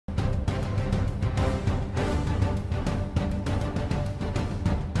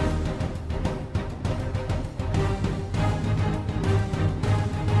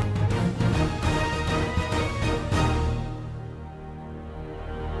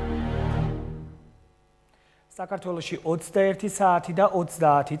საქართველოში 21 საათი და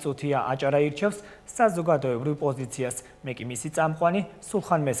 30 წუთია აჭარა ირჩევს საზოგადოებრივ პოზიციას. მე კი მისი წამყვანი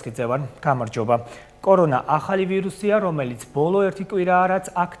სულხან მესხიძე ვარ. გამარჯობა. კორონა ახალი ვირუსია, რომელიც ბოლო ერთი კვირაა რაც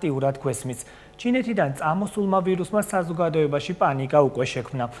აქტიურად გვესმის. ჩინეთიდან წამოსულმა ვირუსმა საზოგადოებაში პანიკა უკვე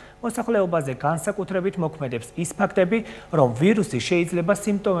შექმნა. მოსახლეობაზე განსაკუთრებით მოქმედებს ის ფაქტები, რომ ვირუსი შეიძლება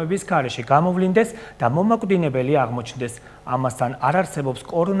სიმპტომების გარეშე გამოვლინდეს და მომაკვდინებელი აღმოჩნდეს. ამასთან არ არსებობს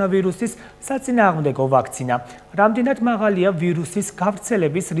კორონავირუსის საწინააღმდეგო ვაქცინა. რამდენად მაღალია ვირუსის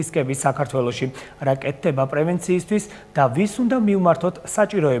გავრცელების რისკები საქართველოში, რა კეთდება პრევენციისთვის და ვის უნდა მივმართოთ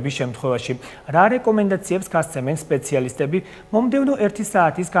საჭიროების შემთხვევაში. რა რეკომენდაციებს გასცემენ სპეციალისტები მომდევნო 1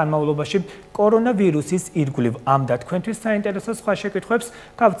 საათის განმავლობაში კორონავირუსის ირგვლივ ამ და თქვენთვის საინტერესო სხვა შეკითხვებს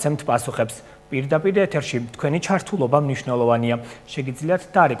გავცემთ პასუხებს. პირდაპირ ეთერში თქვენი ჩართულობა მნიშვნელოვანია. შეგიძლიათ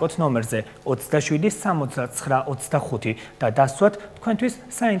დარეკოთ ნომერზე 27 69 25 და დასვათ თქვენთვის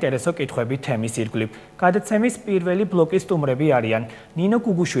საინტერესო კითხვები თემის ირგვლივ. გადაცემის პირველი ბლოკის სტუმრები არიან ნინო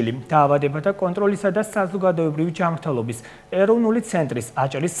გუგუშვილი, დაავადებათა კონტროლისა და საზოგადოებრივი ჯანმრთელობის ეროვნული ცენტრის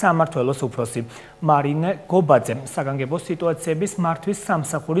აჭარის სამმართველოს უფროსი, მარინე გობაძე, საგანგებო სიტუაციების მართვის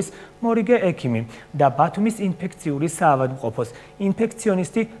სამსახურის მორიგე ექიმი და ბათუმის ინფექციური საავადმყოფოს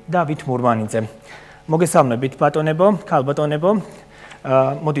ინფექციონისტი დავით მურმანიძე. მოგესალმებით ბატონებო, ქალბატონებო.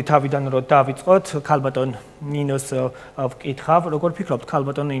 მოდი თავიდან რო დავიწყოთ, ქალბატონ ნინოს ვკითხავ, როგორ ფიქრობთ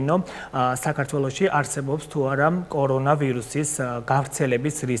ქალბატონ ნინო, საქართველოში არსებობს თუ არა კორონავირუსის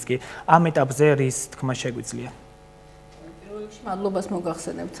გავრცელების რისკი? ამ ეტაპზე რის თქმა შეგვიძლია? მადლობას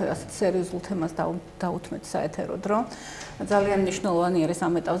მოგახსენებთ, ასეთ სერიოზულ თემას დაუთმეთ საეთერო დრო. ძალიან მნიშვნელოვანი არის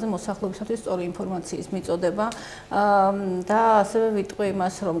ამ ეტაპზე მოსახლეობისათვის სწორი ინფორმაციის მიწოდება და ასევე ვიტყვი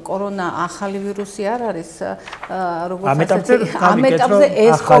იმას, რომ კორონა ახალი ვირუსი არ არის, როგორც ამ ეტაპზე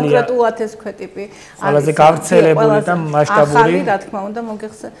ეს კონკრეტულად ეს ქვეტიპი ყველაზე გავრცელებული და მასშტაბური, რა თქმა უნდა,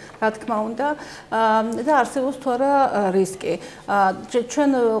 რა თქმა უნდა და არსებობს თუ არა რისკი.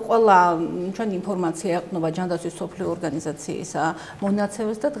 ჩვენი ინფორმაცია ეყრდნობა ჯანდაცვის მსოფლიო ორგანიზაციის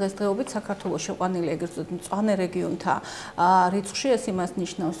მონაცემებს და დღესდღეობით საქართველოს შეყვანილი ეგრეთ წოდებული მწვანე რეგიონთა რიცხვში ეს იმას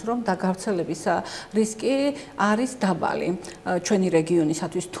ნიშნავს, რომ გავრცელების რისკი არის დაბალი ჩვენი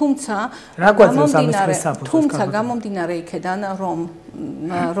რეგიონისათვის, თუმცა გამომდინარე იქედან, რომ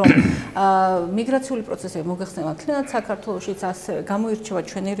მიგრაციული პროცესები მოგეხსენებათ თლიანად საქართველოშიც ასე გამოირჩევა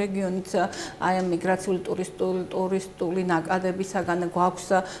ჩვენი რეგიონიც აი ამ მიგრაციული ტურისტული ნაკადებისაგან გვაქვს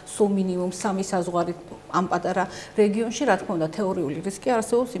სულ მინიმუმ 3 საზღვარი ამ პატარა რეგიონში, რა თქმა უნდა, თეორიული რისკი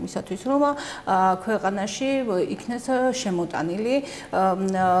არსებობს იმისათვის, რომ ქვეყანაში იქნეს შემოტანილი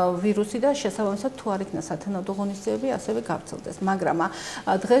ვირუსი და შესაბამისად თუ არ იქნა სათანადო ღონისძიებები, ასევე გავრცელდეს. მაგრამ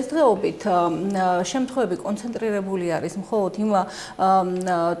დღესდღეობით შემთხვევები კონცენტრირებული არის მხოლოდ იმ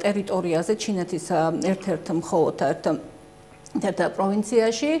ტერიტორიაზე, ჩინეთის ერთ-ერთ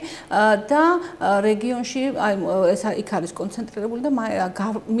პროვინციაში და რეგიონში ეს იქ არის კონცენტრირებული და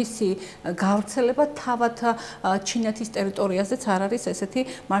მისი გავრცელება თავად ჩინეთის ტერიტორიაზეც არ არის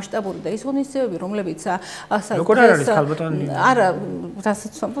ესეთი მასშტაბური და ის ღონისძიებები, რომლებიც როგორ არის ქალბატონ? არა,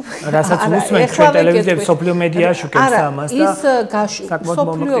 რასაც ვამბობ. რასაც ვუსმენთ ჩვენ ტელევიზიებში, სოფლიო მედიაში უკეთს ამას და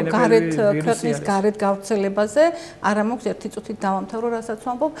სოფლიო ქვეყნის გარეთ გავრცელებაზე არა მაქვს ერთი წუთით დავამთავრო, რასაც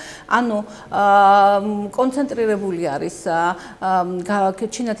ვამბობ. ანუ კონცენტრირებული არის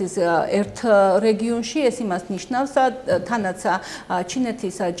ჩინეთის ერთ რეგიონში, ეს იმას ნიშნავს, თანაც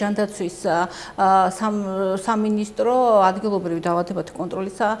ჩინეთის ჯანდაცვის სამინისტრო ადგილობრივი დაავადებათა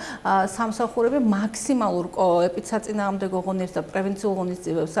კონტროლის სამსახურები მაქსიმალურ ეპიდსაწინააღმდეგო ღონისძიებებს და პრევენციულ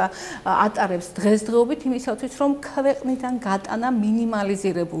ღონისძიებებს ატარებს დღესდღეობით იმისათვის, რომ ქვეყნიდან გატანა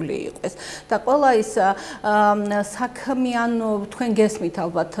მინიმალიზირებული იყოს. და ყველა ის საქმე, ანუ თქვენ გესმით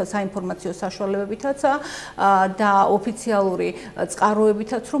ალბათ საინფორმაციო საშუალებებითაც და ოფიციალურ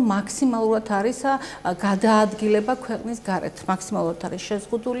წყაროებითაც, რომ მაქსიმალურად არის გადაადგილება ქვეყნის გარეთ, მაქსიმალურად არის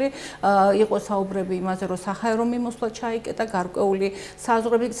შეზღუდული, იყო საუბრები იმაზე, რომ საჰაერო მიმოსვლა ჩაიკეტა, გარკვეული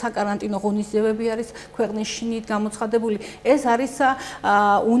საზღვრები, საკარანტინო ღონისძიებები არის ქვეყნის შინით გამოცხადებული. ეს არის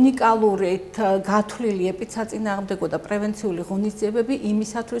უნიკალური გათვლილი ეპიდსაწინააღმდეგო და პრევენციული ღონისძიებები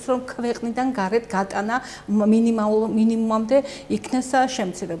იმისათვის, რომ ქვეყნიდან გარეთ გატანა მინიმუმამდე იქნეს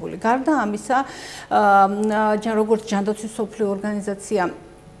შემცირებული. გარდა ამისა, როგორც ჯანდაცვის მსოფლიო ორგანიზაცია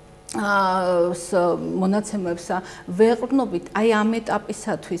მონაცემებს ვეყრდნობით, აი ამ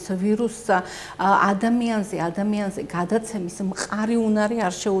ეტაპისათვის ვირუსს ადამიანზე გადაცემის მყარი უნარი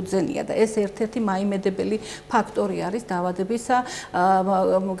არ შეუძენია და ეს ერთ-ერთი მაიმედებელი ფაქტორი არის დაავადების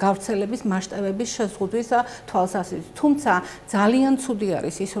გავრცელების მასშტაბების შეზღუდვის თვალსაზრისით. თუმცა ძალიან ცუდი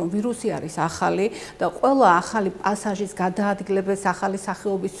არის ის, რომ ვირუსი არის ახალი და ყველა ახალი პასაჟის გადაადგილებას, ახალი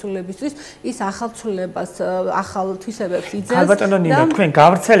სახეობის ცვლილებისთვის ის ახალ ცვლილებას, ახალ თვისებებს იძენს. ალბათ თქვენ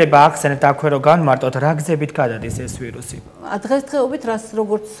გავრცელება გაახსენეთ აქვე რომ განმარტოთ რა გზებით გადადის ეს ვირუსი. დღესდღეობით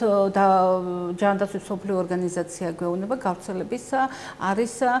როგორც ჯანდაცვის მსოფლიო ორგანიზაცია გვეუბნება, გავრცელების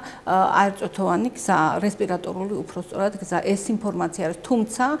არის აერწოთოვანი გზა, რესპირატორული უпроსტორად გზა. ეს ინფორმაცია არის,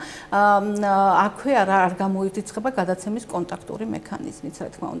 თუმცა აქვე არ გამოირიცხება გადაცემის კონტაქტური მექანიზმიც, რა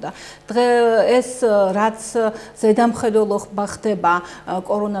თქმა უნდა. ეს რაც ზედამხედველო ხდება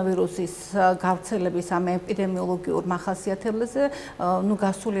კორონავირუსის გავრცელების ამ ეპიდემიოლოგიურ მახასიათებლებზე, ნუ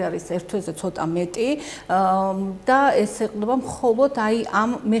გასული არის ერთ თვეზე ცოტა მეტი და ეს ეყრდნობა მხოლოდ ამ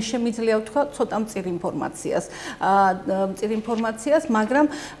მე შემიძლია ვთქვა ცოტა მწირ ინფორმაციას, მაგრამ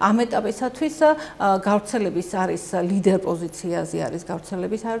ამ ეტაპისათვის გავრცელების არის ლიდერ პოზიციაზე არის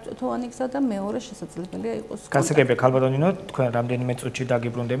გავრცელების აერწოთოვანი გზა და მეორე შესაძლებელია იყოს. გასაგებია ქალბატონინო, თქვენ რამდენიმე წუთში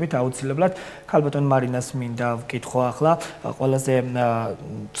დაგიბრუნდებით აუცილებლად. ქალბატონ მარინას მინდა ვკითხო ახლა ყველაზე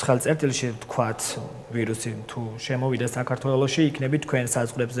ცხელ წერტილში თქვათ ვირუსი თუ შემოვიდა საქართველოში, იქნებით თქვენ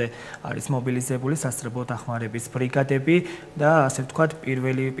საზღვრებზე არის მობილიზებული სასწრაფო დახმარების ბრიგადები და ასე ვთქვათ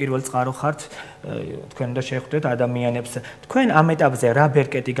პირველ წყარო ხართ თქვენ უნდა შეხვდეთ ადამიანებს. თქვენ ამ ეტაპზე რა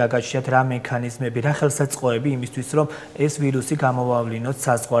ბერკეტი გაგაჩნიათ, რა მექანიზმები, რა ხელსაწყოები იმისთვის რომ ეს ვირუსი გამოვავლინოთ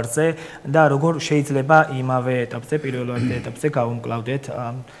საზღვარზე და როგორ შეიძლება იმავე ეტაპზე, პირველ ეტაპზე გავუმკლავდეთ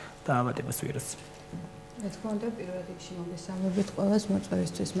დაავადებას ვირუსს. რა თქმა უნდა, პირველ რიგში მოგესალმებით ყველას,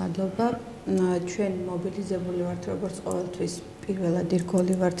 მოწვევისთვის მადლობა. ჩვენ მობილიზებული ვართ როგორც ყოველთვის, პირველად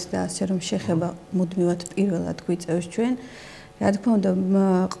ირგოლი ვართ და ასე რომ შეხება მუდმივად პირველად გვიწევს ჩვენ. რა თქმა უნდა,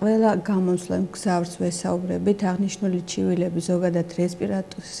 ყველა გამოსვლენ გზავრს ვესაუბრებით, აღნიშნული ჩივილები ზოგადად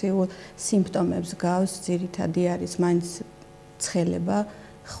რესპირატორულ სიმპტომებს გავს, ძირითადი არის მაინც ცხელება,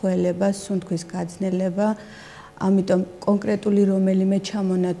 ხველება, სუნთქვის გაძნელება. ამიტომ კონკრეტული რომელიმე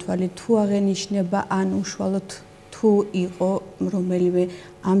ჩამონათვალი თუ აღენიშნება ან უშუალოდ თუ იყო რომელიმე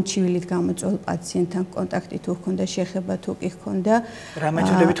ამ ჩივილით გამოწვეულ პაციენტთან კონტაქტი თუ ჰქონდა, შეხება თუ კი ჰქონდა. რა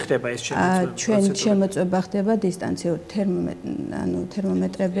მეთოდებით ხდება ეს შემოწმება? ჩვენ შემოწმება ხდება დისტანციური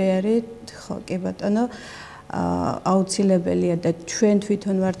თერმომეტრები არის, ხო კი ბატონო. აუცილებელია და ჩვენ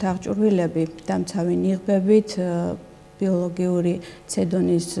თვითონ ვართ აღჭურვილები დამცავი ნიღბებით, ბიოლოგიური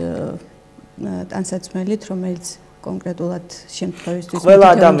ცედონის ტანსაცმელით, რომელიც კონკრეტულად შემთხვევისთვის ყველა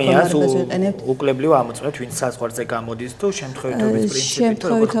ადამიანს უკლებლიო ამოწმეთ, ვინც საზღვარზე გამოდის თუ შემთხვევითობის პრინციპით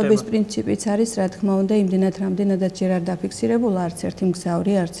შემთხვევითობის პრინციპიც არის, რა თქმა უნდა, იმდენად რამდენადაც ჯერ არ დაფიქსირებულა არც ერთი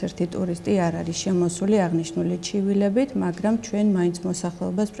მგზავრი, არც ერთი ტურისტი არ არის შემოსული აღნიშნული ჩივილებით, მაგრამ ჩვენ მაინც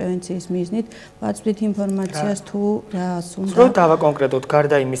მოსახლეობას პრევენციის მიზნით ვაწვდით ინფორმაციას თუ რას უნდა. რო დავაკონკრეტოთ,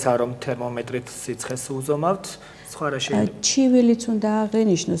 გარდა იმისა, რომ თერმომეტრით სიცხეს უზომავთ, ჩივილიც უნდა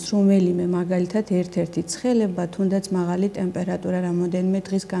აღენიშნოს რომელიმე მაგალითად ერთ-ერთი ცხელება, თუნდაც მაღალი ტემპერატურა რამოდენიმე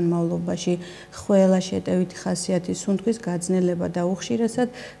დღის განმავლობაში, ხველა, შეტევითი ხასიათის სუნთქვის გაძნელება და უხშირესად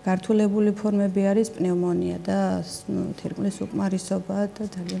გართულებული ფორმები არის პნევმონია და თირკმლის უკმარისობა და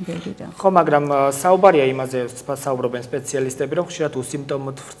ძალიან ბევრი რამ. ხო, მაგრამ საუბარია იმაზე, საუბრობენ სპეციალისტები, რომ ხშირად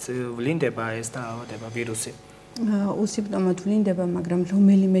უსიმპტომოდ ვლინდება ეს დაავადება ვირუსი. უსიმპტომოდ ვლინდება, მაგრამ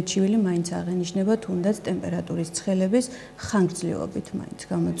რომელიმე ჩივილი მაინც აღენიშნება თუნდაც ტემპერატურის ცხელების ხანგრძლივობით მაინც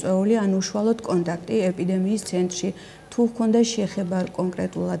გამოწვეული, ან უშუალოდ კონტაქტი ეპიდემიის ცენტრში თუ ჰქონდა შეხება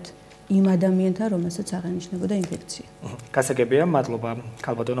კონკრეტულად იმ ადამიანთან, რომელსაც აღენიშნებოდა ინფექცია. გასაგებია, მადლობა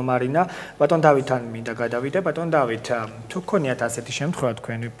ქალბატონო მარინა. ბატონ დავითთან მინდა გადავიდე. ბატონ დავით, თუ გქონიათ ასეთი შემთხვევა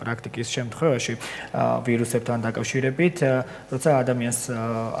თქვენი პრაქტიკის შემთხვევაში ვირუსებთან დაკავშირებით, როცა ადამიანს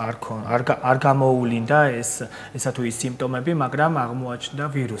არ გამოუვლინდა ესა თუ ის სიმპტომები, მაგრამ აღმოაჩნდა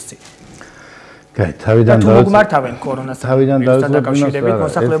ვირუსი. თავიდან მოგმართავენ კორონასთან დაკავშირებით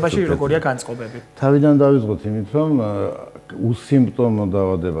მოსახლეობაში როგორია განწყობები? თავიდან დავიწყოთ იმით, რომ უსიმპტომო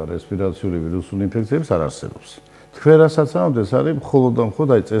დაავადება რესპირაციული ვირუსული ინფექციების არ არსებობს. თქვენ რასაც ამბობთ, ეს არის მხოლოდ და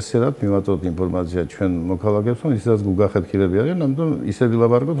მხოლოდ წესიერად მივაწვდით ინფორმაცია ჩვენ მოქალაქეებს, რომ ისაც გუგახეთქილები არიან, ამიტომ ისე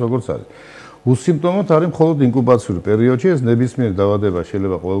ვილაპარაკოთ, როგორც არის. უსიმპტომოდ არის მხოლოდ ინკუბაციური პერიოდში, ეს ნებისმიერ დაავადება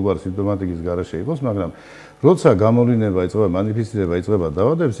შეიძლება ყოველგვარი სიმპტომატიკის გარეშე იყოს, მაგრამ როცა გამოვლინება იწყება, მანიფესტირება იწყება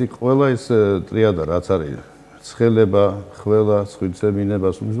დაავადების, იქ ყველა ეს ტრიადა რაც არის, ცხელება, ხველა, სხივცემინება,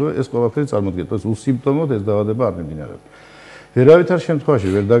 ეს ყველაფერი წარმოდგენთ, ეს უსიმპტომოდ ეს დაავადება არ მიმდინარეობს. ვერავითარ შემთხვევაში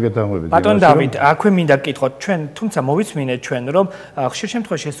ვერ დაგეთანხმებით. ბატონ დავით, აქვე მინდა გკითხოთ, ჩვენ თუმცა მოვიცმინეთ ჩვენ, რომ ხშირ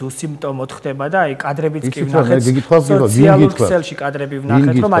შემთხვევაში ეს უსიმპტომოდ ხდება და აი კადრებიც კი ვნახეთ. სოციალურ ქსელში კადრები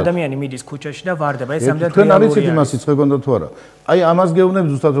ვნახეთ, რომ ადამიანი მიდის ქუჩაში და ვარდება. ეს ამდენ თქვენ არიცით იმას სიცხე გონდა თუ არა? აი ამას გეუბნებ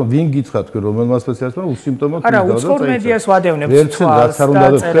ზუსტად რომ ვინ გითხრათ თქვენ რომელმა სპეციალისტმა უსიმპტომოდ არა, უცხოურ მედიას ვადევნებთ თვალს და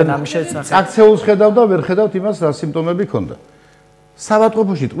წერენ ამ შესახებ. აქცეულს ხედავ და ვერ ხედავთ იმას რა სიმპტომები ქონდა.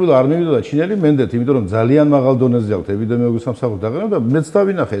 სავატყოფოში ტყუილო არ მივიდოდა ჩინელი მენდეთ, იმიტომ რომ ძალიან მაღალ დონეზე აქვს ეპიდემიოლოგიური სამსახური დაღება და მეც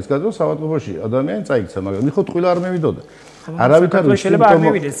დავინახე ეს კადრო სავატყოფოში ადამიანი წაიქცა, მაგრამ მიხო ტყუილო არ მივიდოდა.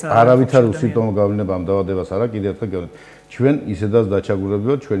 არავითარ უსიმპტომო გავლენა ამ დაავადებას არა კიდევ ერთხელ გეუბნებით. ჩვენ ისედაც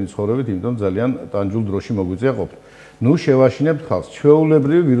დაჩაგვრებდით ჩვენი ცხოვრებით, იმიტომ ძალიან ტანჯულ დროში მოგვიწია ყოფნა. ნუ შევაშინებთ ხალხს,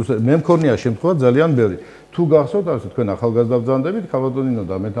 ჩვეულებრივი ვირუსი. მე მქონია შემთხვევა ძალიან ბევრი. თუ გახსოვთ, ასე თქვენ ახალგაზრდა ბრძანდებით, ქალბატონინო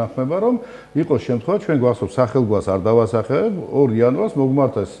და მეთანხმება, რომ იყო შემთხვევა, ჩვენ გვახსოვთ სახელგვას არ დავასახელებ, 2 იანვარს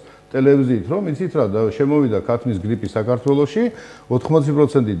მოგმართეს ტელევიზიით, რომ იცით რა, შემოვიდა ქათმის გრიპი საქართველოში,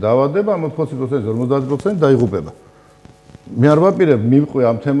 80% დავადება, ამ 80%-ից 50% დაიღუპება. მე არ ვაპირებ მივყვე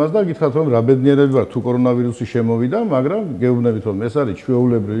ამ თემას და გითხრათ, რომ რა ბედნიერები ვარ, თუ კორონავირუსი შემოვიდა, მაგრამ გეუბნებით, რომ ეს არის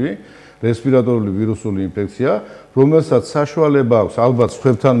ჩვეულებრივი რესპირატორული ვირუსული ინფექცია, რომელსაც საშუალება აქვს ალბათ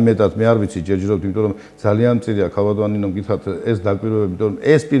სხვებთან მეტად, მე არ ვიცი ჯერჯერობით, იმიტომ რომ ძალიან მწირია ქალბატონინომ გითხრათ ეს დაკვირვებები, იმიტომ რომ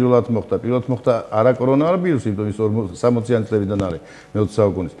ეს პირველად მოხდა არა კორონავირუსი, იმიტომ ის 60-იანი წლებიდან არის მე-20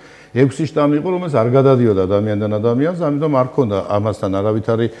 საუკუნის. 6 შტამი იყო, რომელიც არ გადადიოდა ადამიანიდან ადამიანს, ამიტომ არ ქონდა ამასთან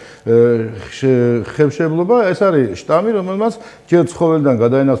არავითარი ხევშებლობა. ეს არის შტამი, რომელმაც ჯერ ცხოველიდან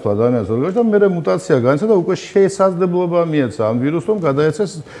გადაენაცვლა ადამიანს ორგანიზმში და მერე მუტაცია განიცადა და უკვე შესაძლებლობა მიეცა ამ ვირუსს, რომ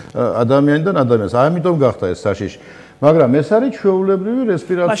გადაეცეს ადამიანიდან ადამიანს. ამიტომ გახდა ეს საშიში. მაგრამ ეს არის ჩვეულებრივი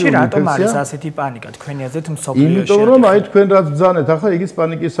რესპირაციული ინფექცია. რატომ არის ასეთი პანიკა თქვენი აზრით მსოფლიოში? იმიტომ რომ აი თქვენ რაც ბრძანეთ, ახლა იგიც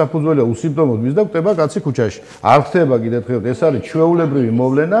პანიკის საფუძველია, უსიმპტომოდ მის და გტება კაცი ქუჩაში. არ ხდება კიდევ დღეს, ეს არის ჩვეულებრივი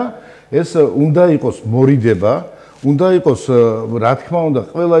მოვლენა, ეს უნდა იყოს მორიდება, უნდა იყოს რა თქმა უნდა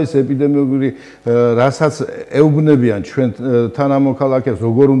ყველა ის ეპიდემიოლოგიური რასაც ეუბნებიან ჩვენ თანამოქალაქეებს,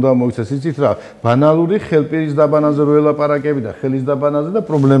 როგორ უნდა მოიქცეს, იცით რა, ბანალური ხელპირის დაბანაზე რო ელაპარაკები და ხელის დაბანაზე და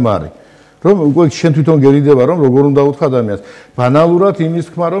პრობლემა არის. რომ უკვე შენ თვითონ გერიდება რომ როგორ უნდა უთხრა ადამიანს ბანალურად იმის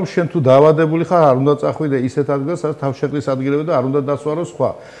თქმა რომ შენ თუ დაავადებული ხარ არ უნდა წახვიდე ისეთ ადგილას სადაც თავშეყრის ადგილები და არ უნდა დასვარო სხვა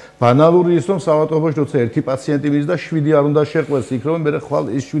ბანალური ის რომ საავადმყოფოში როცა ერთი პაციენტი მიდის და 7 არ უნდა შეყვეს იქ რომ მე ხვალ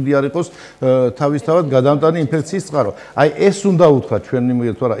ის 7 არ იყოს თავისთავად გადამტანი ინფექციის წყარო აი ეს უნდა უთხრა ჩვენ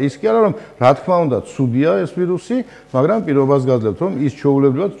იმედით არა ის კი არა რომ რა თქმა უნდა ცუდია ეს ვირუსი მაგრამ პირობას გაძლევთ რომ ის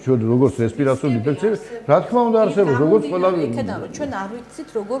ჩვეულებრივად როგორც რესპირაციული ინფექცია რა თქმა უნდა არსებობს როგორც ყველა იქიდან რომ ჩვენ არ ვიცით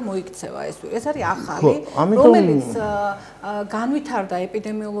როგორ მოიქცევა ეს არის ახალი რომელიც განვითარდა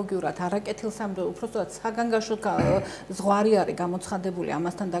ეპიდემიოლოგიურად არაკეთილსამრე უпростоად საგანგაშო ზღვარი არის გამოცხადებული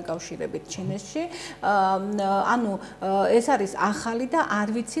ამასთან დაკავშირებით ჩინეთში ანუ ეს არის ახალი და არ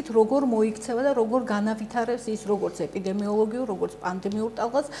ვიცით როგორ მოიქცევა და როგორ განავითარებს ის როგორც ეპიდემიოლოგიურ როგორც პანდემიურ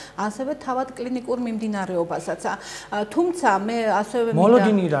ტალღას ასევე თავად კლინიკურ მიმდინარეობასაც თუმცა მე ასევე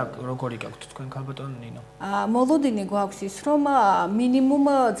მოლოდინი როგორი გაქვთ თქვენ ქალბატონ ნინო მოლოდინი გვაქვს ის რომ მინიმუმ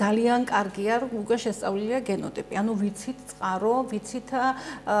ძალიან კარგია უკვე შესწავლილია გენოტიპი ანუ ვიცით წყარო ვიცით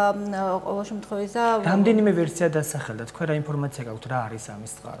ყოველ შემთხვევაში რამდენიმე ვერსია დასახელდა თქვენ რა ინფორმაცია გაქვთ რა არის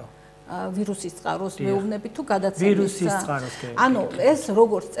ამის წყარო ვირუსის წყაროს მეუბნები თუ გადაცემის ვირუსის წყაროს ანუ ეს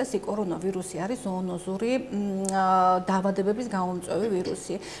როგორც წესი კორონავირუსი არის ზოონოზური დაავადებების გამომწვევი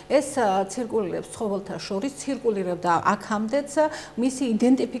ვირუსი ეს ცირკულირებს ცხოველთა შორის ცირკულირებდა აქამდეც მისი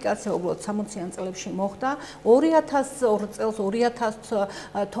იდენტიფიკაცია უბრალოდ 60-იან წლებში მოხდა 2002 წელს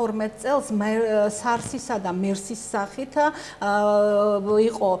 2012 წელს SARS-ისა და MERS-ის სახით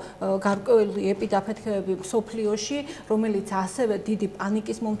იყო გარკვეული ეპიდაფეთქებები მსოფლიოში რომელიც ასევე დიდი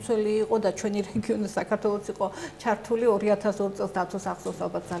პანიკის მომცველი იყო და ჩვენი რეგიონი საქართველოს იყო ჩართული 2002 წელს დათოს ახსოვს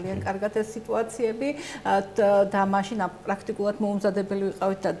ალბათ ძალიან კარგად ეს სიტუაციები და მაშინ პრაქტიკულად მოუმზადებელი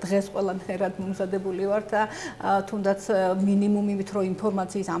ვიყავით და დღეს ყველანაირად მომზადებული ვართ და თუნდაც მინიმუმით რო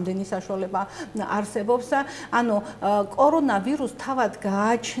ინფორმაციის ამდენი საშუალება არსებობს ანუ კორონავირუს თავად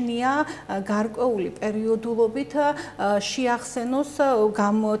გააჩნია გარკვეული პერიოდულობით შეახსენოს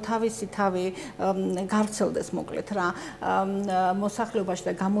თავისი თავი გავრცელდეს მოკლედ რა მოსახლეობაში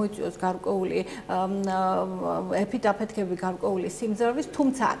და გამოიწვიოს გარკვეული ეპიდაფეთქები გარკვეული სიმძლავრის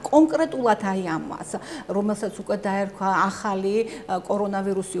თუმცა კონკრეტულად აი ამას რომელსაც უკვე დაერქვა ახალი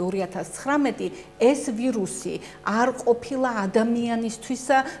კორონავირუსი 2019 ეს ვირუსი არ ყოფილა ადამიანისთვის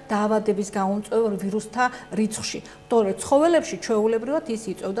დაავადების გამომწვევ ვირუსთა რიცხვში თორე ცხოველებში ჩვეულებრივად ის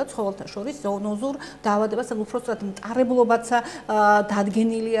იწევდა ცხოველთა შორის ზოონოზურ დაავადებას ან უпростоად მტარებლობაც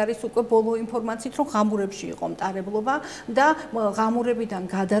დადგენილი არის უკვე ბოლო ინფორმაციით რომ ღამურებში იყო მტარებლობა და ღამურებიდან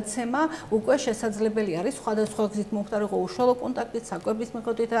გადაცემა უკვე შესაძლებელი არის სხვადასხვა გზით მომხდარიყო უშუალო კონტაქტით, საკვების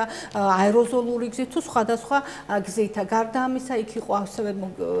მიხედვით და აეროზოლური გზით თუ სხვადასხვა გზით. გარდა ამისა, იქ იყო ასევე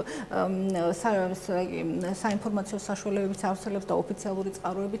საინფორმაციო საშუალებებიც ავრცელებს და ოფიციალური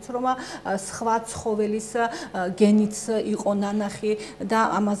წყაროებიც, რომ სხვა ცხოველის გენიც იყო ნანახი და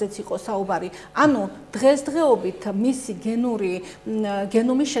ამაზეც იყო საუბარი. ანუ დღესდღეობით მისი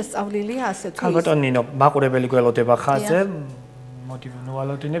გენომი შესწავლილია ასე თუ ქალბატონ ნინო, მაყურებელი გველოდება ხაზზე. მოდი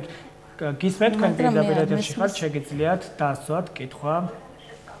ვალოდინებთ. გისმენთ თქვენ პირდაპირ ეთერში ხართ, შეგიძლიათ დასვათ კითხვა.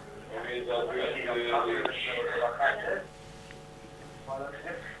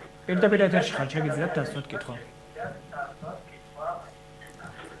 პირდაპირ ეთერში ხართ, შეგიძლიათ დასვათ კითხვა.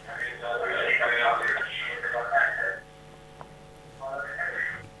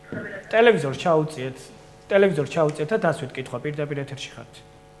 ტელევიზორს ჩაუწიეთ და დასვით კითხვა პირდაპირ ეთერში ხართ.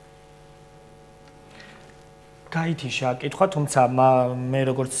 გაითიშა კითხვა, თუმცა მე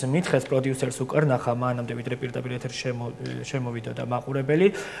როგორც მითხეს პროდიუსერს უკრნახა მანამდე ვიდრე პირდაპირ ეთერში შემოვიდა და მაყურებელი,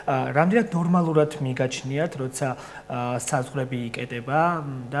 რამდენად ნორმალურად მიგაჩნიათ, როცა საზღვრები იკეტება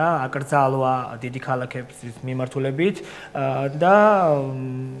და აკრძალვა დიდი ქალაქების მიმართულებით და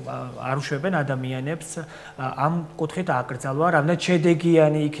არ უშვებენ ადამიანებს ამ კუთხით აკრძალვა, რამდენად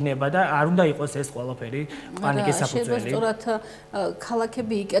შედეგიანი იქნება და არ უნდა იყოს ეს ყველაფერი პანიკის საფუძველი. შეგვესწორათ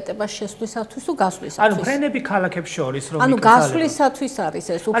ქალაქები იკეტება შესვლისათვის თუ გასვლისათვის? ანუ ფრენები ქალაქებს შორის რომ ანუ გასვლისათვის არის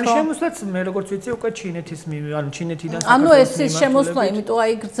ეს უფრო. ანუ შემოსვლაც მე როგორც ვიცი უკვე ჩინეთის ჩინეთიდან ანუ ეს შემოსვლა იმიტომ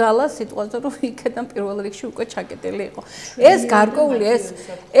აიგრძალა სიტყვაზე რომ იქიდან პირველ რიგში უკვე ჩაკეტილი იყო. ეს გარკვეული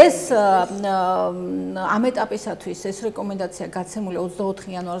ეს ამ ეტაპისათვის ეს რეკომენდაცია გაცემული 24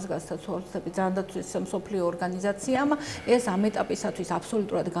 იანვარს გასაცვლელად ძალადაცვის მსოფლიო ორგანიზაციამ ეს ამ ეტაპისათვის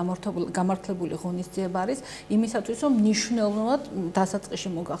აბსოლუტურად გამართლებული ღონისძიება არის იმისათვის რომ მნიშვნელოვნად დასაწყისში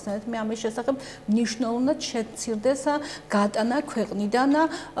მოგახსენეთ მე ამის შესახებ მნიშვნელოვნად შეცირდეს გატანა ქვეყნიდან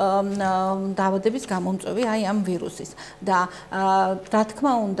დაავადების გამომწვევი აი ამ ვირუსის და რა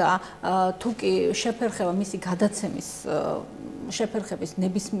თქმა უნდა თუ კი შეფერხება მისი გადაცემის შეფერხების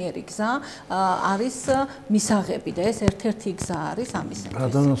ნებისმიერი გზა არის მისაღები და ეს ერთ-ერთი გზა არის ამისათვის.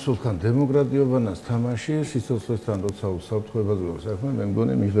 გადანაცვლთან დემოკრატიობანას თამაში სიცოცხლესთან როცა უსაფრთხოებაზე საქმე მე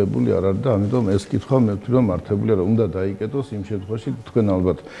მგონი მიღებული არ არის და ამიტომ ეს კითხვა მე ვთვლი რომ მართებულია რომ უნდა დაიკეტოს იმ შემთხვევაში თქვენ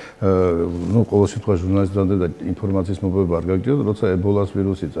ალბათ ყოველ შემთხვევაში ჟურნალისტამდე და ინფორმაციის მოპოვება არ გაგჭირდა როცა ებოლას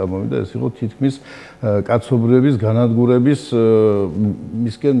ვირუსი წამოვიდა ეს იყო თითქმის კაცობრიობის განადგურების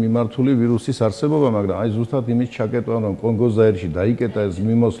მისკენ მიმართული ვირუსის არსებობა მაგრამ აი ზუსტად იმის ჩაკეტვა რომ კონგოს ზაირში დაიკეტა ეს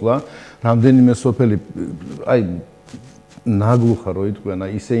მიმოსვლა რამდენიმე სოფელი აი ნაგლუხა რო იტყვიან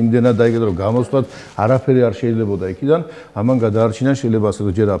აი ისე იმდენად დაიკეტა რომ გამოსვლად არაფერი არ შეიძლებოდა იქიდან ამან გადაარჩინა შეიძლება ასე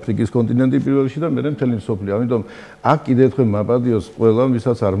რომ ჯერ აფრიკის კონტინენტი პირველ რიგში და მერე მთელი მსოფლიო ამიტომ აქ კიდევ ერთხელ მაპატიოს ყველა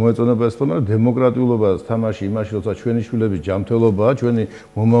ვისაც არ მოეწონება ეს თქმა დემოკრატიულობა თამაში იმაში როცა ჩვენი შვილების ჯანმრთელობაა ჩვენი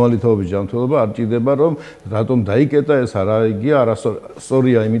მომავალი თაობის ჯანმრთელობა არ ჭირდება რომ რატომ დაიკეტა ეს არა იგია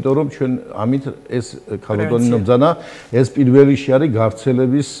არასწორია იმიტომ რომ ჩვენ ამით ეს ქალბატონი ბრძანა ეს პირველ რიგში არის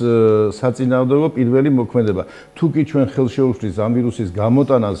გავრცელების საწინააღმდეგო პირველი მოქმედება თუ კი ჩვენ შეუშლის ამ ვირუსის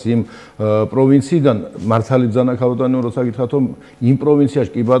გამოტანას იმ პროვინციიდან მართალი ბრძანა ქალბატონო როცა გითხრათ რომ იმ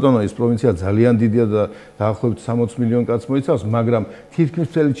პროვინციაში კი ბატონო ეს პროვინცია ძალიან დიდია და დაახლოებით 60 მილიონი კაცს მოიცავს მაგრამ თითქმის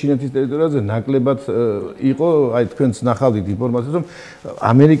მთელი ჩინეთის ტერიტორიაზე ნაკლებად იყო აი თქვენც ნახავდით ინფორმაციას რომ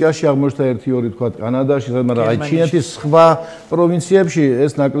ამერიკაში აღმოჩნდა 1-2 თქვა კანადაში მაგრამ აი ჩინეთის სხვა პროვინციებში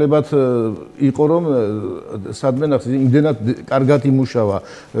ეს ნაკლებად იყო რომ სადმე ნახეს იმდენად კარგად იმუშავა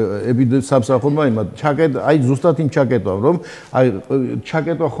ეპიდემიასამსახურმა იმათ ჩაკეტ აი ზუსტად იმ ჩაკეტვა რომ აი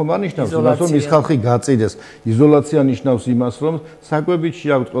ჩაკეტვა ხომ ანიშნავს იმას რომ ის ხალხი გაწიდეს იზოლაცია ნიშნავს იმას რომ საკვებიჩი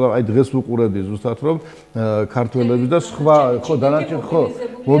აქვს ყველა აი დღეს ვუყურებდი ზუსტად რომ ქართველები და სხვა ხო დანარჩენ ხო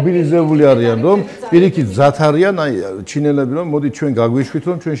მობილიზებული არიან რომ პირიქით გზად არიან აი ჩინელები რომ მოდი ჩვენ გაგვიშვით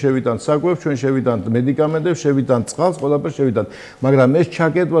რომ ჩვენ შევიტანთ საკვებს ჩვენ შევიტანთ მედიკამენტებს შევიტანთ წყალს ყველაფერს შევიტანთ მაგრამ ეს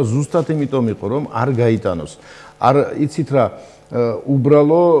ჩაკეტვა ზუსტად იმიტომ იყო რომ არ გაიტანოს არ იცით რა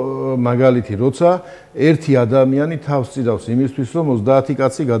უბრალო მაგალითი როცა ერთი ადამიანი თავს წირავს იმისთვის რომ 30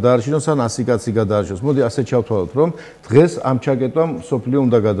 კაცი გადაარჩინოს ან 100 კაცი გადაარჩინოს. მოდი ასე ჩავთვალოთ რომ დღეს ამ ჩაკეტვამ სოფლიო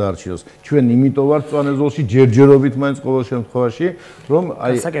უნდა გადაარჩინოს. ჩვენ იმიტომ ვართ წვანეზოლში ჯერჯერობით მაინც ყოველ შემთხვევაში რომ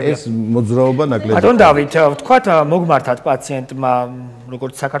აი ეს მოძრაობა ნაკლებია. ბატონ დავით, ვთქვათ მოგმართათ პაციენტმა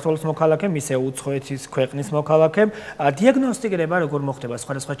როგორც საქართველოს მოქალაქემ, ისე უცხოეთის ქვეყნის მოქალაქემ, დიაგნოსტიკება როგორ მოხდება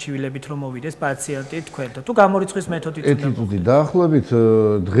სხვადასხვა ჩივილებით რომ მოვიდეს პაციენტი თქვენთან თუ გამორიცხვის მეთოდით უნდა ეთიტუდი დაახლოებით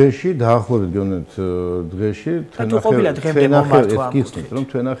დღეში გეუბნებით დღეში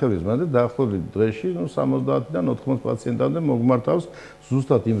თვენახევრის მანძილზე დაახლოებით დღეში 70-დან 80 პაციენტამდე მოგმართავს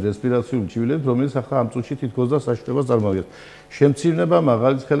ზუსტად იმ რესპირაციული ჩივილებით რომელიც ახლა ამ წუთში თითქოს და საშუალებას წარმოადგენს. შემცირნება,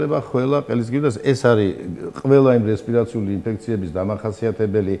 მაღალი ცხელება, ხველა, ყელისგირდა ეს არის ყველა იმ რესპირაციული ინფექციების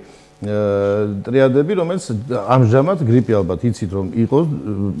დამახასიათებელი ტრიადები, რომელიც ამჟამად გრიპი ალბათ იცით რომ იყო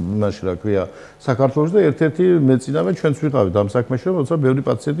იმაში რა ქვია საქართველოში და ერთ-ერთი მეწინავე ჩვენც ვიყავით ამ საქმეში რომ როცა ბევრი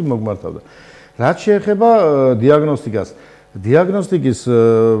პაციენტი მოგმართავდა. რაც შეეხება დიაგნოსტიკას დიაგნოსტიკის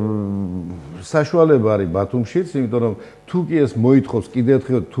საშუალება არის ბათუმშიც, იმიტომ რომ თუ კი ეს მოითხოვს კიდევ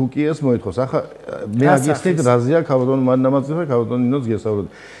ერთხელ თუ კი ეს მოითხოვს ახლა მე აგიხსნით რაზეა ქალბატონი მანამაძე ქალბატონი ნინოს გესაუბროთ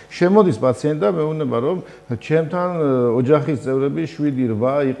შემოდის პაციენტი და მეუბნება რომ ჩემთან ოჯახის წევრები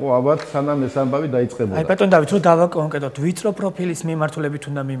 7-8 იყო ალბათ სანამ ეს ამბავი დაიწყებოდა. აი ბატონ დავით რომ დავაკონკრეტოთ ვიწრო პროფილის მიმართულებით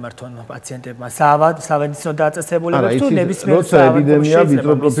უნდა მიმართონ პაციენტებმა სავენცნო დაწესებულებებს თუ ნებისმიერ როცა ეპიდემია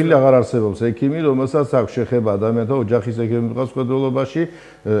ვიწრო პროფილი აღარ არსებობს ექიმი რომელსაც აქვს შეხება ადამიანთა ოჯახის ექიმის ყურადღებაში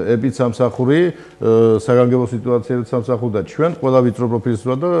ეპიდსამსახური საგანგებო სიტუაციების სამსახური გამოსახულდა ჩვენ ყველა ვიწრო პროფილის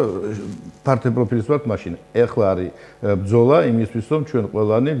ვართ და ფართე პროფილის ვართ მაშინ. ეხლა არის ბრძოლა იმისთვის, რომ ჩვენ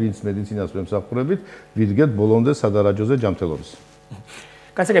ყველანი, ვინც მედიცინას ვემსახურებით, ვიდგეთ ბოლომდე სადარაჯოზე ჯანმრთელობის.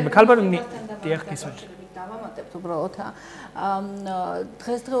 გასაგები, ქალბატონი დიახ გისმენთ. დავამატებთ უბრალოდ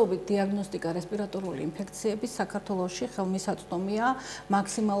დღესდღეობით დიაგნოსტიკა რესპირატორული ინფექციების საქართველოში ხელმისაწვდომია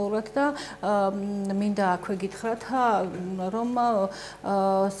მაქსიმალურად და მინდა აქვე გითხრათ რომ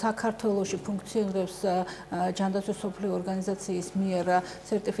საქართველოში ფუნქციონირებს ჯანდაცვის მსოფლიო ორგანიზაციის მიერ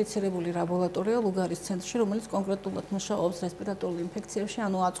სერტიფიცირებული ლაბორატორია ლუგარის ცენტრში, რომელიც კონკრეტულად მუშაობს რესპირატორულ ინფექციებში,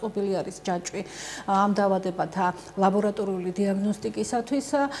 ანუ აწყობილი არის ჯაჭვი ამ დაავადებათა ლაბორატორიული დიაგნოსტიკისათვის.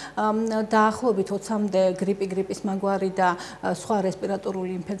 დაახლოებით 20-მდე გრიპის მაგვარი და სხვა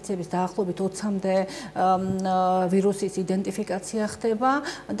რესპირატორული ინფექციების დაახლოებით 20-მდე ვირუსის იდენტიფიკაცია ხდება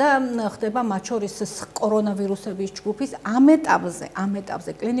და ხდება მათ შორის კორონავირუსების ჯგუფის ამ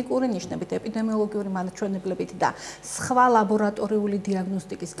ეტაპზე კლინიკური ნიშნებით, ეპიდემიოლოგიური მაჩვენებლებით და სხვა ლაბორატორიული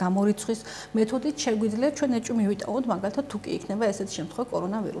დიაგნოსტიკის გამორიცხვის მეთოდით შეგვიძლია ჩვენ ეჭვი მივიტანოთ, მაგალითად თუ კი იქნება ესეთი შემთხვევა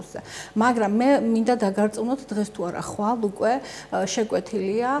კორონავირუსზე. მაგრამ მე მინდა დაგარწმუნოთ, დღეს თუ არა ხვალ უკვე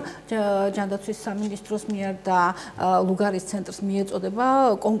შეკვეთილია ჯანდაცვის სამინისტროს მიერ და ლუგარის ცენტრს მიეწოდება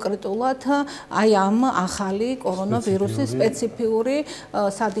კონკრეტულად აი ამ ახალი კორონავირუსის სპეციფიური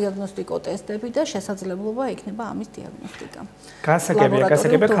სადიაგნოსტიკო ტესტები და შესაძლებლობა იქნება ამის დიაგნოსტიკა.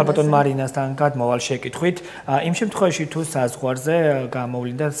 გასაგებია ქალბატონ მარინასთან გადმოვალ შეკითხვით. იმ შემთხვევაში თუ საზღვარზე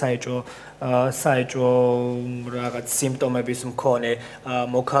გამოვლინდა საეჭვო რაღაც სიმპტომების მქონე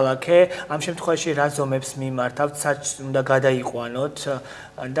მოქალაქე, ამ შემთხვევაში რა ზომებს მიმართავთ, უნდა გადაიყვანოთ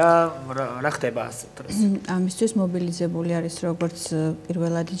და რა ხდება ასე დროს? ამისთვის მობილიზებული არის როგორც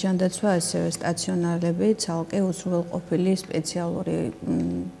პირველადი ჯანდაცვა, ასევე სტაციონარები, ცალკე უზრუნველყოფილი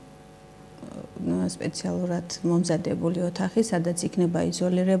სპეციალურად მომზადებული ოთახი, სადაც იქნება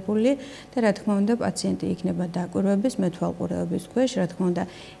იზოლირებული და რა თქმა უნდა პაციენტი იქნება დაკვირვების, მეთვალყურეობის ქვეშ, რა თქმა უნდა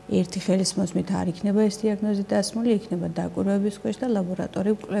ერთი ხელისმოსმით არ იქნება ეს დიაგნოზი დასმული, იქნება დაკვირვების ქვეშ და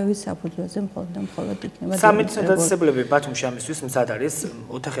ლაბორატორიული კვლევის საფუძველზე მხოლოდ იქნება. სამედიცინო დაწესებულები ბათუმში ამისთვის მზად არის,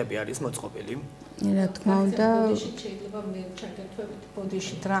 ოთახები არის მოწყობილი. რა თქმა უნდა შეიძლება მე ჩაგერთვებით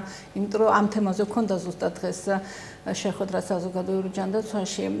ბოდიშით რა, იმიტომ რომ ამ თემაზე ვქონდა ზუსტად დღეს შეხვედრა საზოგადოებრივ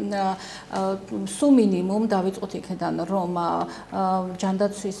ჯანდაცვაში. სულ მინიმუმ დავიწყოთ იქიდან, რომ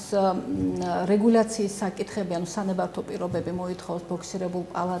ჯანდაცვის რეგულაციის საკითხები, ანუ სანებართო პირობები მოითხოვს ბოქსირებულ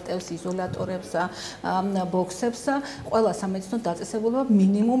პალატებს, იზოლატორებს, ბოქსებს, ყველა სამედიცინო დაწესებულება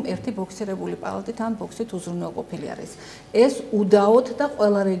მინიმუმ ერთი ბოქსირებული პალატით ან ბოქსით უზრუნველყოფილი არის. ეს უდაოდ და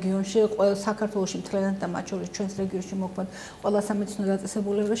ყველა რეგიონში, საქართველოში მთლიანად და მათ შორის ჩვენს რეგიონში მოქმედ ყველა სამედიცინო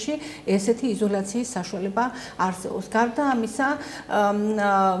დაწესებულებაში ესეთი იზოლაციის საშუალება არსებობს. გარდა ამისა,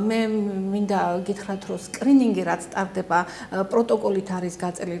 მე მინდა გითხრათ, რომ სკრინინგი რაც ტარდება, პროტოკოლით არის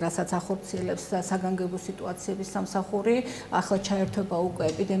გაწეული, რასაც ახორციელებს საგანგებო სიტუაციების სამსახური, ახლა ჩაერთვება უკვე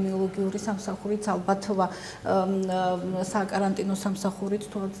ეპიდემიოლოგიური სამსახურიც, ალბათ საკარანტინო სამსახურიც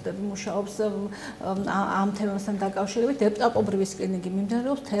თუ ვცდები მუშაობს ამ თემასთან დაკავშირებით, ეტაპობრივი სკრინინგი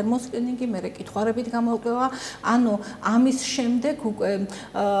მიმდინარეობს, თერმოსკრინინგი, მერე კითხვარებით გამოკვლევა, ანუ ამის შემდეგ უკვე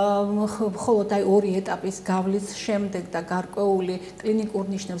მხოლოდ აი ორი ეტაპის გავლის შემდეგ და გარკვეული კლინიკურ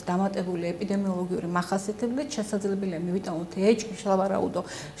ნიშნებს დამატებული ეპიდემიოლოგიური მახასიათებლით შესაძლებელია მივიტანოთ ეჭვი, შევარაუდო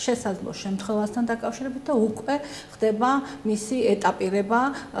შესაძლო შემთხვევასთან დაკავშირებით და უკვე ხდება მისი ეტაპირება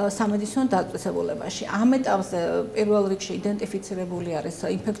სამედიცინო დაწესებულებაში. ამ ეტაპზე პირველ რიგში იდენტიფიცირებული არის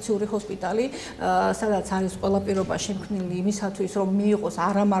ინფექციური ჰოსპიტალი, სადაც არის ყველა პირობა შემქმნილი იმისათვის, რომ მიიღოს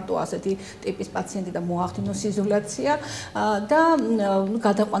არა მარტო ასეთი ტიპის პაციენტი და მოახდინოს იზოლაცია და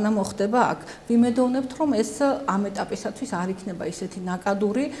გადაყვანა მოხდება აქ. ვიმედოვნებთ, რომ ეს ამ ეტაპისათვის არ იქნება ისეთი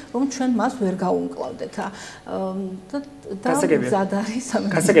ნაკადური, რომ ჩვენ მას ვერ გაუმკლავდეთ.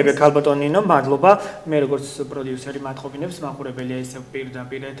 გასაგებია ქალბატონინო, მადლობა. მე როგორც პროდიუსერი მათყობინებს, მაყურებელია ისევ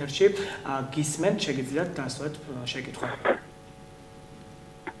პირდაპირ ეთერში. გისმენთ, შეგიძლიათ დასვათ შეკითხვა.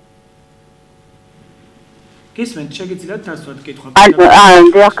 გისმენთ, შეგიძლიათ დასვათ კითხვა.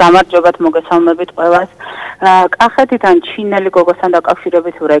 დიახ, გამარჯობათ, მოგესალმებით ყველას. კახეთიდან ჩინელი გოგოსთან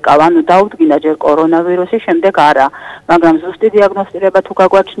დაკავშირებით ვრეკავ, ანუ დაუდგინდა ჯერ კორონავირუსი, შემდეგ არა, მაგრამ ზუსტი დიაგნოსტირება თუ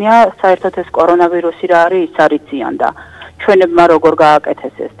გაგვაჩნია, საერთოდ ეს კორონავირუსი რა არის, ის არ იციან და ჩვენებმა როგორ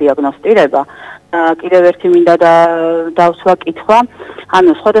გააკეთეს ეს დიაგნოსტირება. კიდევ ერთი მინდა დავსვა კითხვა,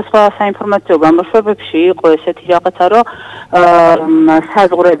 ანუ სხვადასხვა საინფორმაციო გამოშვებებში იყო ესეთი რაღაცა, რომ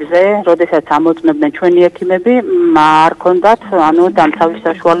საზღვრებზე, როდესაც ამოწმებდნენ ჩვენი ექიმები, არ ქონდათ, ანუ დამთავრების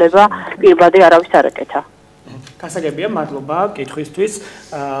საშუალება პირბადე არავის არ ეკეთა. გასაგებია, მადლობა კითხვისთვის.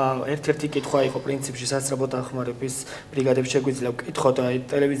 ერთ-ერთი კითხვა იყო პრინციპში სასწრაფო დახმარების ბრიგადებს შეგვიძლია ვკითხოთ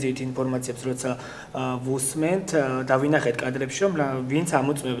ტელევიზიით ინფორმაციებს, როცა ვუსმენთ და ვინახეთ კადრებში, რომ ვინც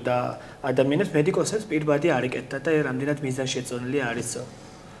ამოწმებდა ადამიანებს მედიკოსებს პირბადი არ ეკეთდა და რამდენად მიზანშეწონილი არისო.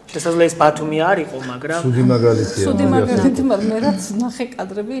 შესაძლოა ეს ბათუმი არ იყო, მაგრამ სუდი მაგალითია. სუდი მაგალითი, მაგრამ მე რაც ნახე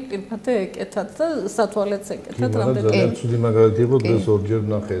კადრები პირბადე ეკეთათ და სათვალეთს ეკეთათ რამდენად. ძალიან სუდი მაგალითი იყო, დღეს ორჯერ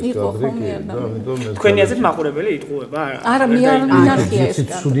ნახე ეს კადრი კი და ამიტომ ეს თქვენი აზრით მაყურებელი იტყუება? არა, მე არ მინახია ეს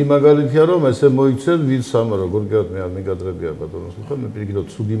კადრი. სუდი მაგალითია, რომ ესე მოიქცეთ ვინც სამა როგორ გიათ მე არ მიგადრებია ბატონო სულხან, მე პირიქით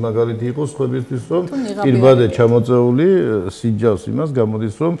სუდი მაგალითი იყო სხვებისთვის, რომ პირბადე ჩამოწეული სიჯავს იმას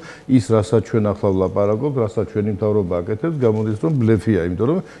გამოდის, რომ ის რასაც ჩვენ ახლა ვლაპარაკობთ, რასაც ჩვენი მთავრობა აკეთებს, გამოდის, რომ ბლეფია, იმიტომ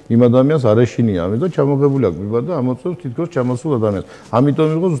რომ იმ ადამიანს არ ეშინია ამის და ჩამოღებული აქვს პირბადე და ამოწევს თითქოს ჩამოსულ ადამიანს. ამიტომ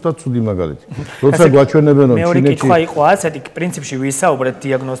იყო ზუსტად ცუდი მაგალითი. როცა გვაჩვენებენ რომ მეორე კითხვა იყო ასეთი, პრინციპში ვისაუბრეთ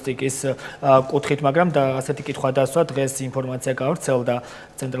დიაგნოსტიკის კუთხით, მაგრამ ასეთი კითხვა დასვა დღეს ინფორმაცია გავრცელდა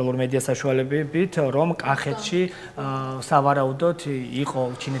ცენტრალურ მედია საშუალებებით, რომ კახეთში სავარაუდოდ იყო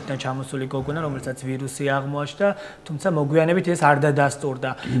ჩინეთიდან ჩამოსული გოგონა, რომელსაც ვირუსი აღმოაჩნდა, თუმცა მოგვიანებით ეს არ დადასტურდა.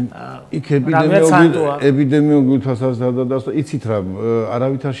 იქ ეპიდემიოლოგიურ თვალსაზრისით არ დადასტურდა. იცით რა,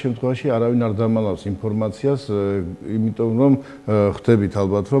 არავითარ შემთხვევაში არავინ არ დამალავს ინფორმაციას, იმიტომ რომ ხვდებით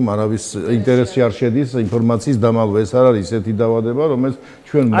ალბათ, რომ არავის ინტერესი არ შედის ინფორმაციის დამალვა. ეს არ არის ისეთი დაავადება, რომელიც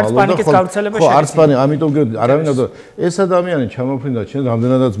ჩვენ მალო და ხო არც პანიკა, ამიტომ არავინ არ ეს ადამიანი ჩამოფრინდა ჩინეთიდან,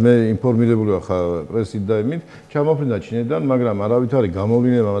 რამდენადაც მე ინფორმირებული ვარ ხა პრესით და იმით, ჩამოფრინდა ჩინეთიდან, მაგრამ არავითარი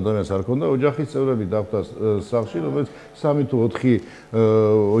გამოვლინება ადამიანს არ ჰქონდა. ოჯახის წევრები დახვდა სახლში, რომელიც 3 თუ 4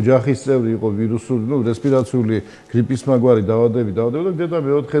 ოჯახის წევრი იყო ვირუსული, რესპირაციული გრიპის მაგვარი დაავადებები და გდედა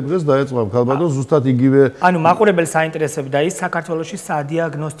მეოთხე დღეს დაეწყვა ქალბატონ ზუსტად იგივე. ანუ მაყურებელს საინტერესებდა ის საქართველოში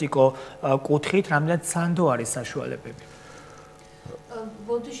სადიაგნოსტიკო კუთხით რამდენად სანდო არის საშუალებები.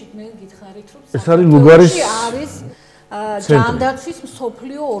 ბოდიშით მე გითხარით, რომ ეს არის ლუგარის არის ჯანდაცვის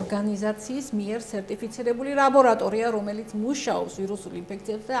მსოფლიო ორგანიზაციის მიერ სერტიფიცირებული ლაბორატორია, რომელიც მუშაობს ვირუსულ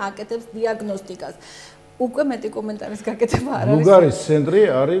ინფექციებზე და აკეთებს დიაგნოსტიკას. უკვე მეტი კომენტარის გაკეთება არ არის. ლუგარის ცენტრი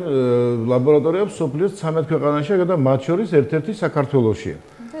არის ლაბორატორია მსოფლიოს 13 ქვეყანაში და მათ შორის ერთ-ერთი საქართველოშია.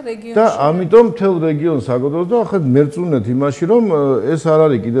 და ამიტომ მთელ რეგიონს აკონტროლებს და ახლა მერწუნეთ იმაში, რომ ეს არ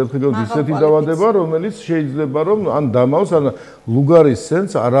არის კიდევ ხილობ ისეთი დაავადება, რომელიც შეიძლება რომ ან დამავს, ან ლუგარის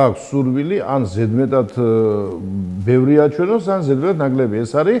ცენტრს არ აქვს სურვილი, ან ზედმეტად ბევრი აჩვენოს, ან ზედმეტად ნაკლები.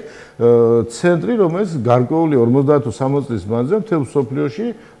 ეს არის ცენტრი, რომელიც გარკვეული 50 თუ 60 წლის მანძილზე მთელ მსოფლიოში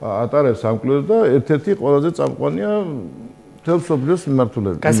ატარებს ამ კვლევას და ერთ-ერთი ყველაზე წამყვანია მთელ მსოფლიოს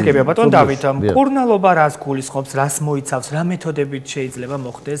მიმართულებით. გასაგებია ბატონ დავით, მკურნალობა რას გულისხმობს, რას მოიცავს, რა მეთოდებით შეიძლება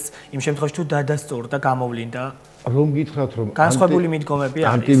მოხდეს იმ შემთხვევაში თუ დადასტურდა, გამოვლინდა? რომ გითხრათ რომ განსხვავებული მიდგომები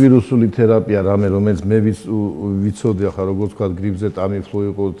არის. ანტივირუსული თერაპია რამე, რომელიც მე ვიცოდი ახლა როგორც თქვა გრიპზე ტამიფლუ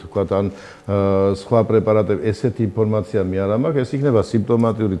იყო, თქვა ან სხვა პრეპარატები, ესეთი ინფორმაცია მე არ მაქვს, ეს იქნება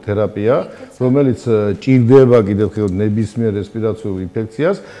სიმპტომატიური თერაპია, რომელიც ჭირდება კიდევ ხელ ნებისმიერ რესპირაციულ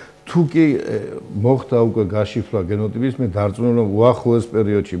ინფექციას. თუ კი მოხდა უკვე გაშიფრვა გენოტიპის, მე დარწმუნებული რომ უახლოეს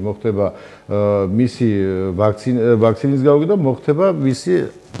პერიოდში მოხდება მისი ვაქცინის გავგება და მოხდება მისი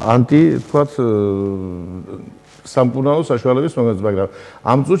თქვათ სამკურნალო საშუალების მომენტი, მაგრამ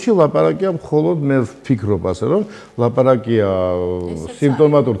ამ წუთში ლაპარაკია მხოლოდ მე ვფიქრობ ასე რომ ლაპარაკია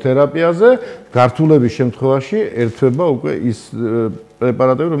სიმპტომატურ თერაპიაზე, გართულების შემთხვევაში ერთვება უკვე ის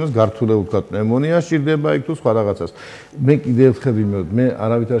პრეპარატები, რომელიც გართულებით თქვა პნევმონია სჭირდება იქ თუ სხვა რაღაცას. მე კიდევ ერთხელ ვიმეორებ, მე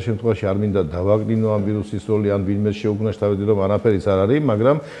არავითარ შემთხვევაში არ მინდა დავაგდინო ამ ვირუსის როლი, ან ვინმე შეუქმნა შტაბები, რომ არაფერიც არ არის,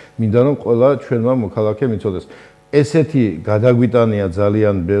 მაგრამ მინდა რომ ყველა ჩვენმა მოქალაქემ იცოდეს. ესეთი გადაგვიტანია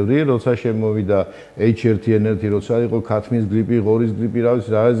ძალიან ბევრი, როცა შემოვიდა H1N1, როცა იყო ქათმის გრიპი, ღორის გრიპი, რა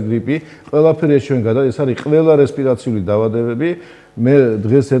არის გრიპი, ყველაფერი ეს ჩვენ ეს არის ყველა რესპირაციული დაავადებები. მე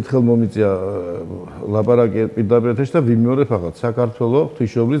დღეს ერთხელ მომიწია ლაპარაკი პირდაპირ და ვიმეორებ ახლა საქართველოს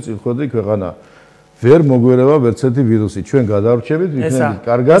ღვთისმშობლის წილხვედი ქვეყანა. ვერ მოგვერება ვერცერთი ვირუსი. ჩვენ გადავრჩებით, ვიქნებით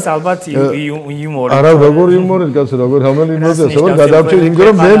კარგად. ეს ალბათ იუმორი. არა, როგორ იუმორი, კაცო, როგორ ამელი იმაზე, როგორ გადავრჩებით, იმიტომ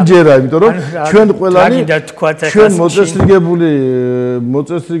რომ მე მჯერა, იმიტომ რომ ჩვენ ყველანი ჩვენ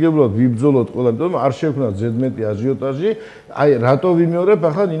მოწესრიგებლად ვიბრძოლოთ ყველა, იმიტომ რომ არ შექმნა ზედმეტი აჟიოტაჟი. აი, რატო ვიმეორებ,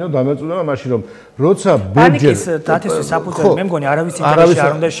 ახლა ნინო დამეწუნება მაშინ რომ როცა ბეჯერ პანიკის დათესვის საფუძველი მე მგონი არავის ინტერესში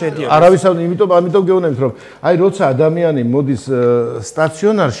არ უნდა შედიოდეს. არავის, ამიტომ გეუბნებით რომ აი როცა ადამიანი მოდის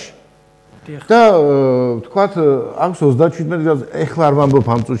სტაციონარში და თქვათ აქვს 37 გრადუსი, ეხლა არ ვამბობ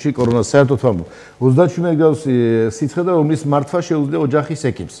ამ წუთში კორონას, საერთოდ ვამბობ. 37 გრადუსი სიცხე და რომლის მართვა შეუძლია ოჯახის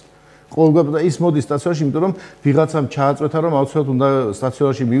ექიმს. ყოველგვარ და ის მოდის სტაციონარში, იმიტომ რომ ვიღაცამ ჩააწვეთა რომ აუცილებლად უნდა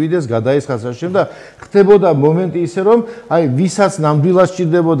სტაციონარში მივიდეს, გადაესხას ასე და ხდებოდა მომენტი ისე რომ აი ვისაც ნამდვილად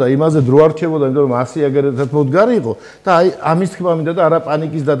სჭირდებოდა იმაზე დრო არ რჩებოდა, იმიტომ რომ 100 აგერეთად მოდგარი იყო და აი ამის თქმა მინდა და არა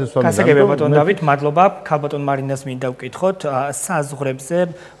პანიკის დათესვა მინდა. გასაგებია ბატონ დავით, მადლობა. ქალბატონ მარინას მინდა ვკითხოთ საზღვრებზე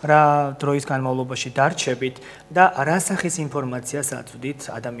რა დროის განმავლობაში დარჩებით და რა სახის ინფორმაციას აწვდით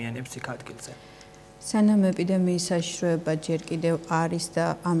ადამიანებს იქ ადგილზე. სანამ ეპიდემიის საშიშროება ჯერ კიდევ არის და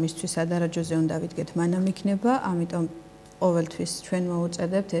ამისთვის სადარაჯოზე უნდა ვიდგეთ, მანამ იქნება, ამიტომ ყოველთვის ჩვენ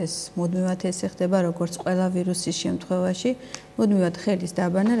მოუწედებთ ეს მუდმივად ესე ხდება როგორც ყველა ვირუსის შემთხვევაში, მუდმივად ხელის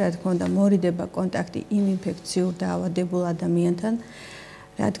დაბანა, რა თქმა უნდა, მორიდება კონტაქტი იმ ინფექციურ დაავადებულ ადამიანთან.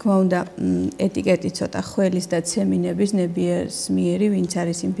 რა თქმა უნდა, ეტიკეტი ცოტა ხველის და ცემინების ნებისმიერი, ვინც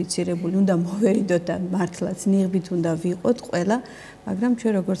არის ინფიცირებული, უნდა მოვერიდოთ და მართლაც ნიღბით უნდა ვიყოთ ყველა, მაგრამ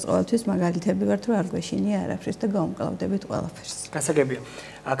ჩვენ როგორც ყოველთვის მაგალითები ვართ, რომ არ გვეშინია არაფერს და გავუმკლავდებით ყველაფერს. გასაგებია.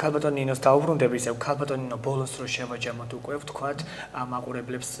 ქალბატონ ნინოს დაუბრუნდები ისევ ქალბატონ ნინო ბოლოს რო შევაჯამოთ უკვე ვთქვათ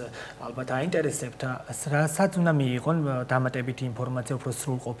მაყურებლებს ალბათ აინტერესებთ რასაც უნდა მიიღონ დამატებითი ინფორმაცია უფრო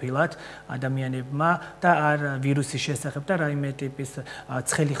სრულყოფილად ადამიანებმა და არ ვირუსის შესახებ და რაიმე ტიპის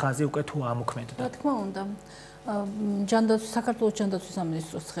ცხელი ხაზი უკვე თუ ამოქმედდა. რა თქმა უნდა. საქართველოს ჯანდაცვის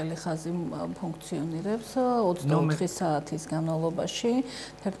სამინისტროს ცხელი ხაზი ფუნქციონირებს 24 საათის განმავლობაში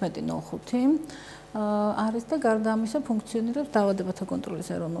 11:05 არის და გარდა ამისა ფუნქციონირებს დაავადებათა კონტროლის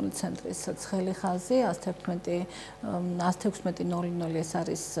ეროვნული ცენტრის ცხელი ხაზი 116:00 ეს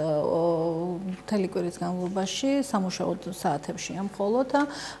არის მთელი კვირის განმავლობაში სამუშაო საათებში მხოლოდ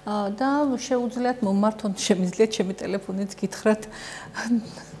და შეუძლიათ მომართონ შემიძლიათ ჩემი ტელეფონით გითხრათ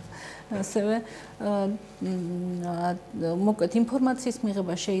ასევე მოკლედ ინფორმაციის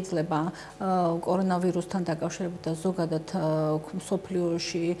მიღება შეიძლება კორონავირუსთან დაკავშირებით და ზოგადად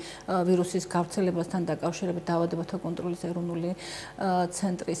მსოფლიოში ვირუსის გავრცელებასთან დაკავშირებით დაავადებათა კონტროლის ეროვნული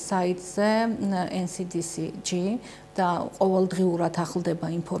ცენტრის საიტზე NCDC-G და ყოველდღიურად ახლდება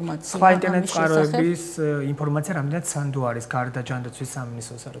ინფორმაცია. სხვა ინტერნეტ წყაროების ინფორმაცია რამდენად სანდო არის გარდა ჯანდაცვის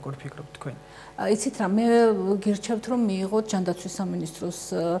სამინისტროსა, როგორ ფიქრობთ თქვენ? იცით რა, მე გირჩევთ რომ მიიღოთ ჯანდაცვის სამინისტროს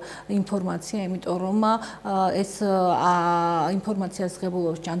ინფორმაცია, იმიტომ რომ ეს ინფორმაციას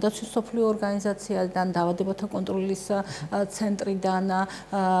ღებულობს ჯანდაცვის მსოფლიო ორგანიზაციიდან, დაავადებათა კონტროლის ცენტრიდან,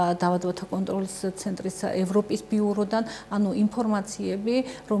 დაავადებათა კონტროლის ცენტრის ევროპის ბიუროდან, ანუ ინფორმაციები,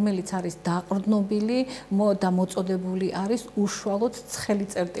 რომელიც არის დაყრდნობილი და მოწოდებული არის უშუალოდ ცხელი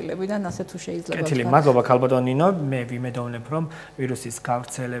წერტილებიდან, ასე თუ შეიძლება. კეთილი, მადლობა ქალბატონ ნინო, მე ვიმედოვნებ რომ ვირუსის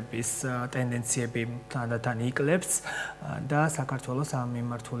გავრცელების ტენდენციები თანდათან იკლებს და საქართველოს ამ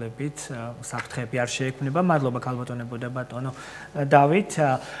მიმართულებით საფრთხეები არ შეექმნება. მადლობა ქალბატონებო და ბატონო დავით.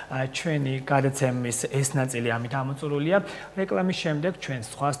 ჩვენი გადაცემის ეს ნაწილი ამით ამოწურულია. რეკლამის შემდეგ ჩვენ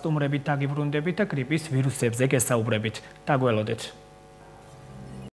სხვა სტუმრებით დაგიბრუნდებით და გრიპის ვირუსებზე გესაუბრებით. დაგველოდეთ.